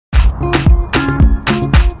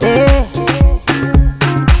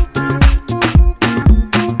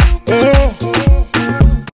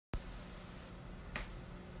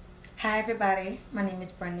everybody, my name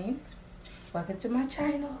is Bernice. Welcome to my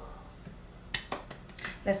channel.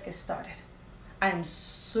 Let's get started. I am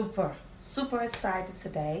super excited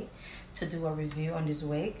today to do a review on this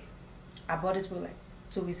wig. I bought this wig like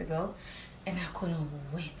 2 weeks ago and I couldn't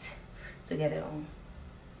wait to get it on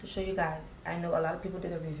to show you guys. I know a lot of people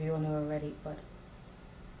did a review on it already, but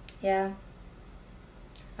yeah,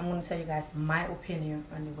 I'm going to tell you guys my opinion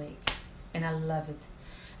on the wig, and I love it.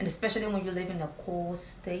 And especially when you live in a cold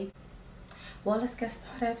state. Well, let's get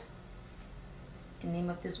started. The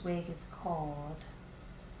name of this wig is called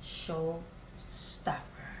Showstopper.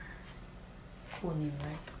 Cool name,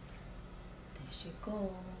 right? There she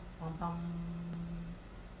go. Bum bum.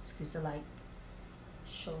 Excuse the light.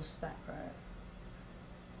 Showstopper.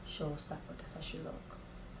 Showstopper. That's how she look.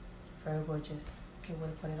 Very gorgeous. Can't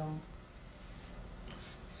wait to put it on.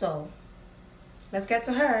 So let's get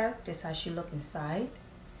to her. This is how she look inside.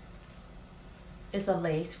 It's a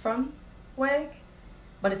lace front wig,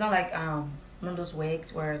 but it's not like one of those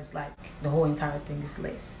wigs where it's like the whole entire thing is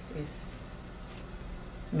lace. It's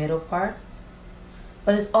middle part.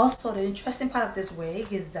 But it's also, the interesting part of this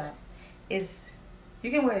wig is that you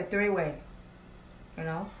can wear it three-way. You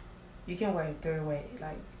know, you can wear it three-way.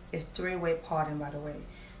 Like, it's three-way parting, by the way.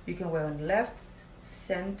 You can wear on left,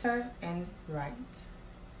 center, and right.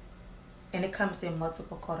 And it comes in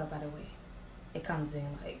multiple color, by the way. It comes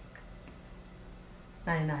in like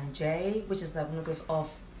 99J, which is like one of those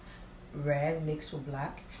off red mixed with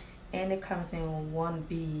black, and it comes in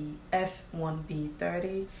 1B,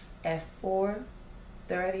 F1B30,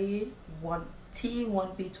 F430,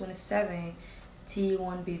 T1B27,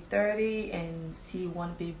 T1B30, and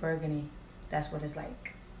T1B burgundy. That's what it's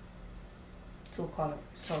like. 2 colors.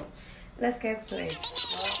 So let's get to it.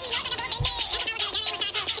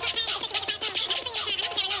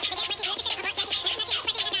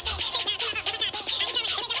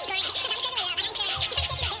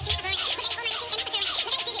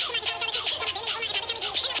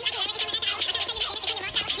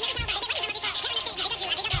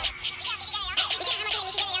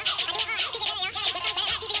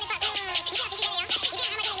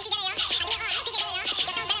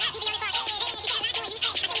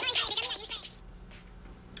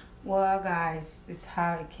 Well, guys, this is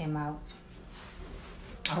how it came out.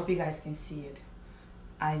 I hope you guys can see it.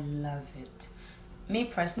 I love it. Me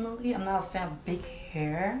personally, I'm not a fan of big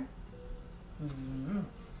hair,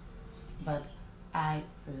 but I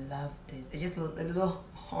love this. It's just a little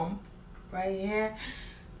hump right here,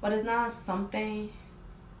 but it's not something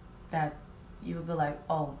that you would be like,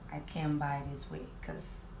 oh, I can't buy this wig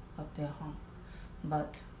because of the hump.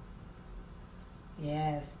 But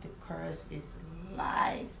yes, the curse is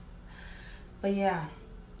life. But yeah,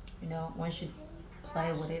 you know, once you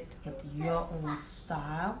play with it with your own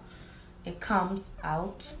style, it comes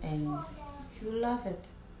out and you love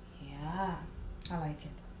it. Yeah, I like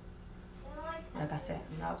it. Like I said,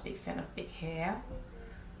 I'm not a big fan of big hair.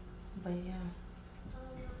 But yeah,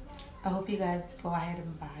 I hope you guys go ahead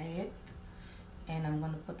and buy it. And I'm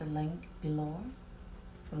going to put the link below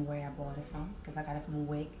from where I bought it from, because I got it from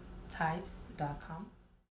wigtypes.com.